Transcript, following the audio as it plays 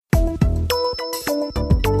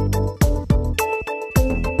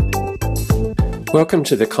Welcome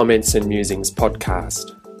to the Comments and Musings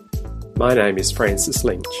podcast. My name is Francis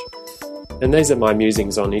Lynch, and these are my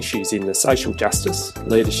musings on issues in the social justice,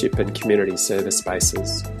 leadership and community service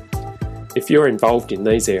spaces. If you're involved in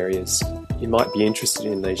these areas, you might be interested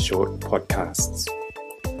in these short podcasts.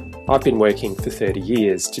 I've been working for 30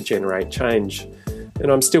 years to generate change,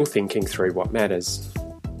 and I'm still thinking through what matters.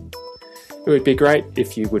 It would be great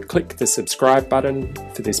if you would click the subscribe button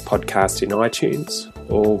for this podcast in iTunes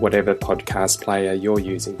or whatever podcast player you're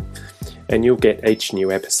using, and you'll get each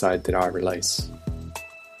new episode that I release.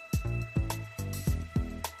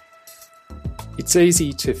 It's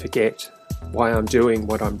easy to forget why I'm doing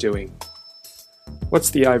what I'm doing. What's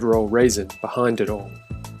the overall reason behind it all?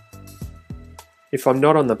 If I'm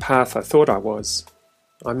not on the path I thought I was,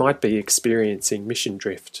 I might be experiencing mission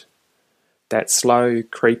drift. That slow,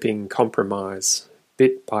 creeping compromise,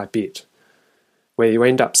 bit by bit, where you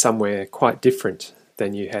end up somewhere quite different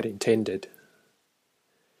than you had intended.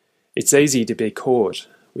 It's easy to be caught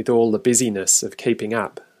with all the busyness of keeping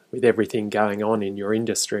up with everything going on in your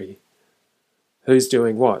industry. Who's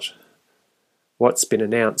doing what? What's been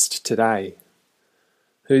announced today?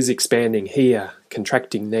 Who's expanding here,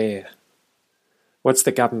 contracting there? What's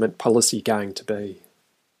the government policy going to be?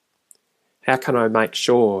 How can I make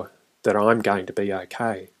sure that I'm going to be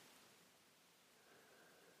okay?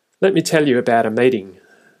 Let me tell you about a meeting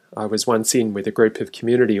I was once in with a group of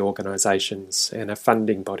community organisations and a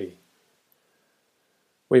funding body.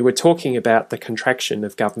 We were talking about the contraction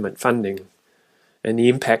of government funding and the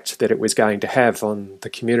impact that it was going to have on the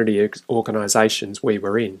community organisations we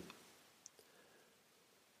were in.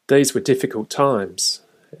 These were difficult times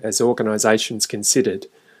as organisations considered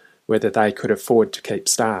whether they could afford to keep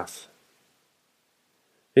staff.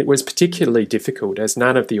 It was particularly difficult as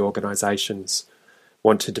none of the organisations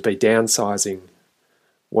wanted to be downsizing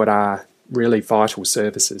what are really vital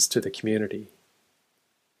services to the community.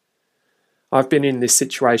 I've been in this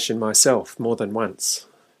situation myself more than once,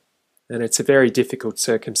 and it's a very difficult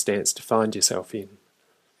circumstance to find yourself in.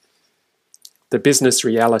 The business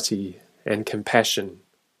reality and compassion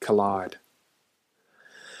collide.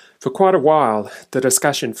 For quite a while, the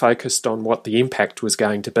discussion focused on what the impact was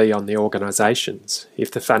going to be on the organisations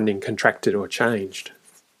if the funding contracted or changed.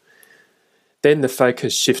 Then the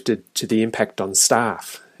focus shifted to the impact on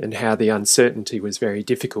staff and how the uncertainty was very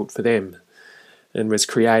difficult for them and was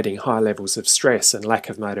creating high levels of stress and lack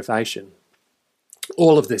of motivation.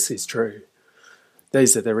 All of this is true.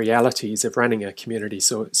 These are the realities of running a community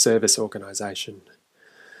service organisation.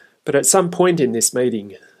 But at some point in this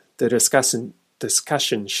meeting, the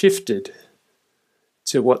discussion shifted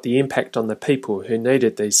to what the impact on the people who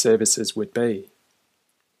needed these services would be.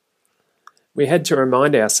 We had to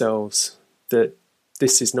remind ourselves that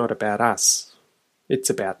this is not about us, it's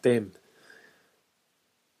about them.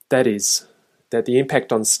 That is, that the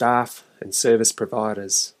impact on staff and service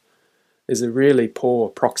providers is a really poor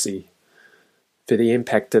proxy for the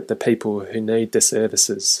impact that the people who need the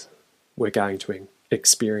services were going to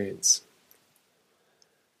experience.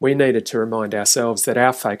 We needed to remind ourselves that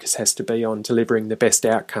our focus has to be on delivering the best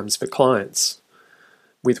outcomes for clients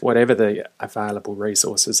with whatever the available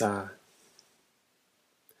resources are.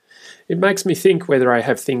 It makes me think whether I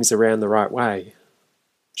have things around the right way.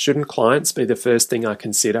 Shouldn't clients be the first thing I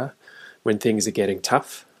consider when things are getting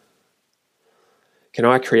tough? Can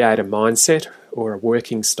I create a mindset or a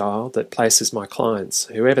working style that places my clients,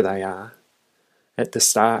 whoever they are, at the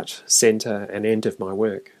start, centre and end of my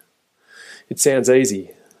work? It sounds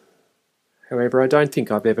easy. However, I don't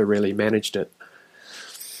think I've ever really managed it,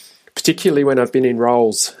 particularly when I've been in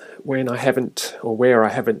roles where I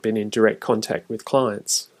haven't been in direct contact with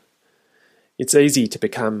clients. It's easy to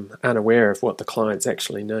become unaware of what the clients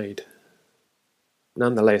actually need.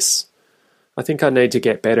 Nonetheless, I think I need to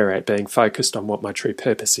get better at being focused on what my true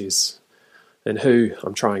purpose is and who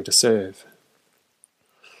I'm trying to serve.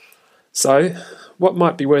 So, what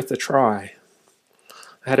might be worth a try?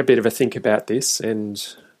 I had a bit of a think about this,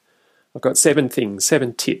 and I've got 7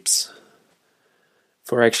 tips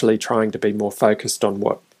for actually trying to be more focused on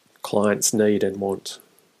what clients need and want.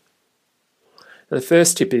 And the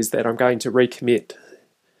first tip is that I'm going to recommit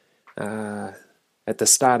at the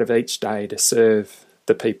start of each day to serve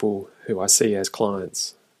the people who I see as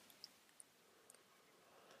clients.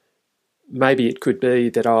 Maybe it could be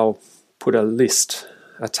that I'll put a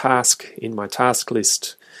task in my task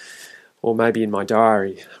list, or maybe in my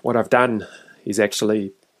diary. What I've done is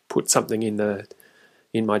actually put something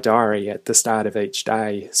in my diary at the start of each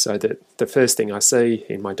day, so that the first thing I see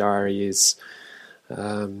in my diary is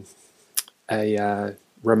a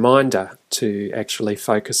reminder to actually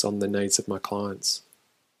focus on the needs of my clients.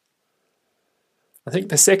 I think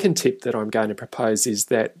the second tip that I'm going to propose is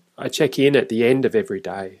that I check in at the end of every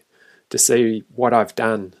day to see what I've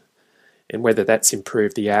done and whether that's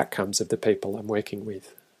improved the outcomes of the people I'm working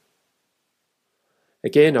with.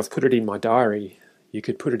 Again, I've put it in my diary. You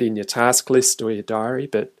could put it in your task list or your diary,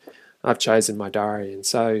 but I've chosen my diary. And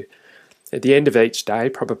so at the end of each day,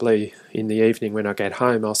 probably in the evening when I get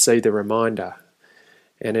home, I'll see the reminder.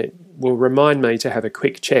 And it will remind me to have a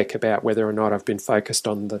quick check about whether or not I've been focused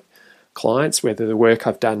on the clients, whether the work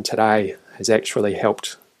I've done today has actually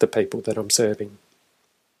helped the people that I'm serving.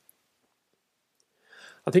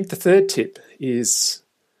 I think the third tip is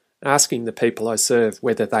asking the people I serve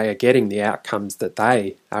whether they are getting the outcomes that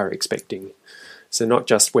they are expecting. So not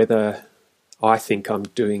just whether I think I'm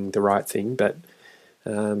doing the right thing, but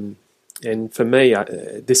and for me,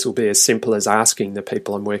 this will be as simple as asking the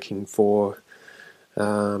people I'm working for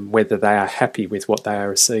whether they are happy with what they are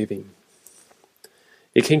receiving.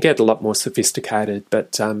 It can get a lot more sophisticated,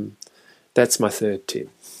 but that's my third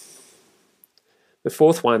tip. The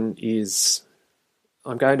fourth one is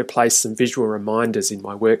I'm going to place some visual reminders in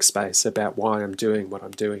my workspace about why I'm doing what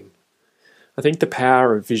I'm doing. I think the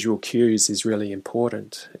power of visual cues is really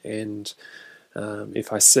important, and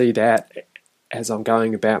if I see that as I'm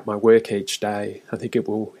going about my work each day, I think it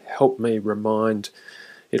will help me remind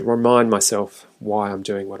myself why I'm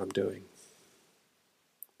doing what I'm doing.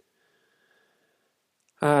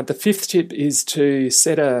 The fifth tip is to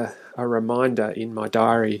set a reminder in my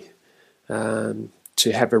diary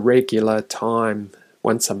to have a regular time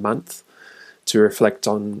once a month to reflect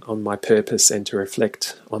on my purpose and to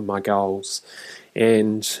reflect on my goals.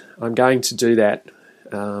 And I'm going to do that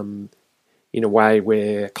in a way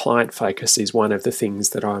where client focus is one of the things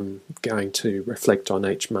that I'm going to reflect on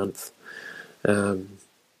each month. I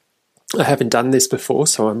haven't done this before,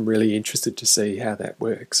 so I'm really interested to see how that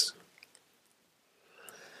works.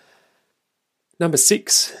 Number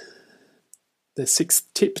 6, the sixth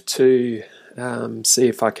tip to see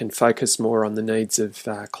if I can focus more on the needs of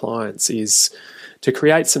clients is to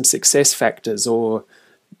create some success factors or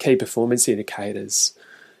key performance indicators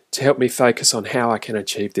to help me focus on how I can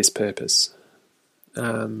achieve this purpose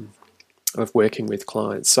of working with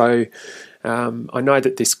clients. So I know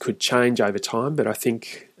that this could change over time, but I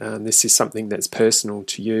think this is something that's personal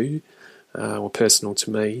to you or personal to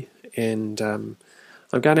me, and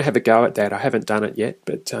I'm going to have a go at that. I haven't done it yet,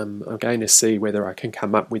 but I'm going to see whether I can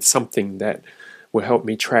come up with something that will help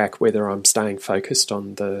me track whether I'm staying focused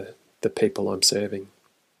on the people I'm serving.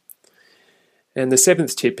 And the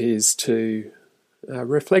seventh tip is to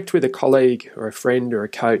reflect with a colleague or a friend or a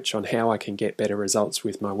coach on how I can get better results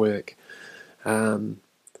with my work. I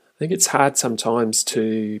think it's hard sometimes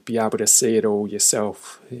to be able to see it all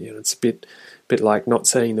yourself. It's a bit like not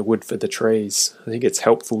seeing the wood for the trees. I think it's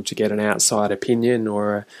helpful to get an outside opinion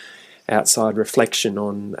or an outside reflection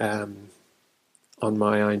on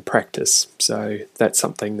my own practice. So that's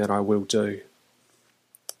something that I will do.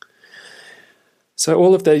 So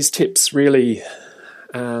all of these tips really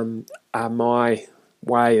are my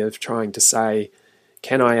way of trying to say,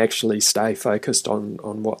 can I actually stay focused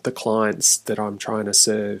on what the clients that I'm trying to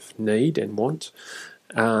serve need and want?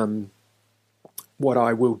 What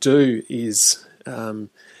I will do is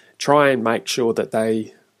try and make sure that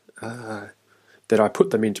that I put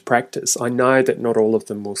them into practice. I know that not all of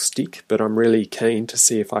them will stick, but I'm really keen to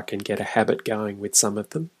see if I can get a habit going with some of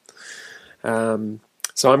them.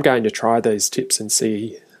 So I'm going to try these tips and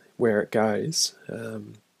see where it goes.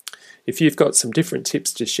 If you've got some different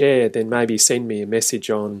tips to share, then maybe send me a message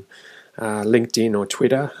on LinkedIn or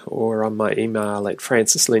Twitter, or on my email at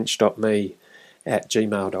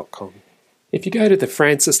francislynch.me@gmail.com. If you go to the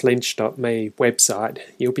francislynch.me website,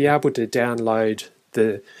 you'll be able to download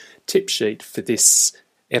the tip sheet for this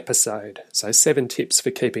episode. So 7 tips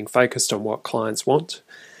for keeping focused on what clients want.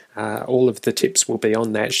 All of the tips will be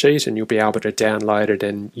on that sheet, and you'll be able to download it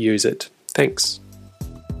and use it. Thanks.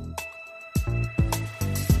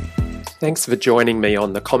 Thanks for joining me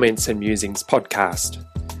on the Comments and Musings podcast.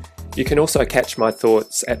 You can also catch my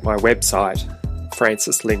thoughts at my website,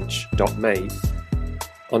 francislynch.me,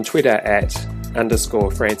 on Twitter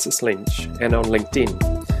 @_FrancisLynch, and on LinkedIn.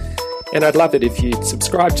 And I'd love it if you'd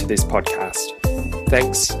subscribe to this podcast.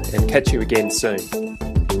 Thanks, and catch you again soon.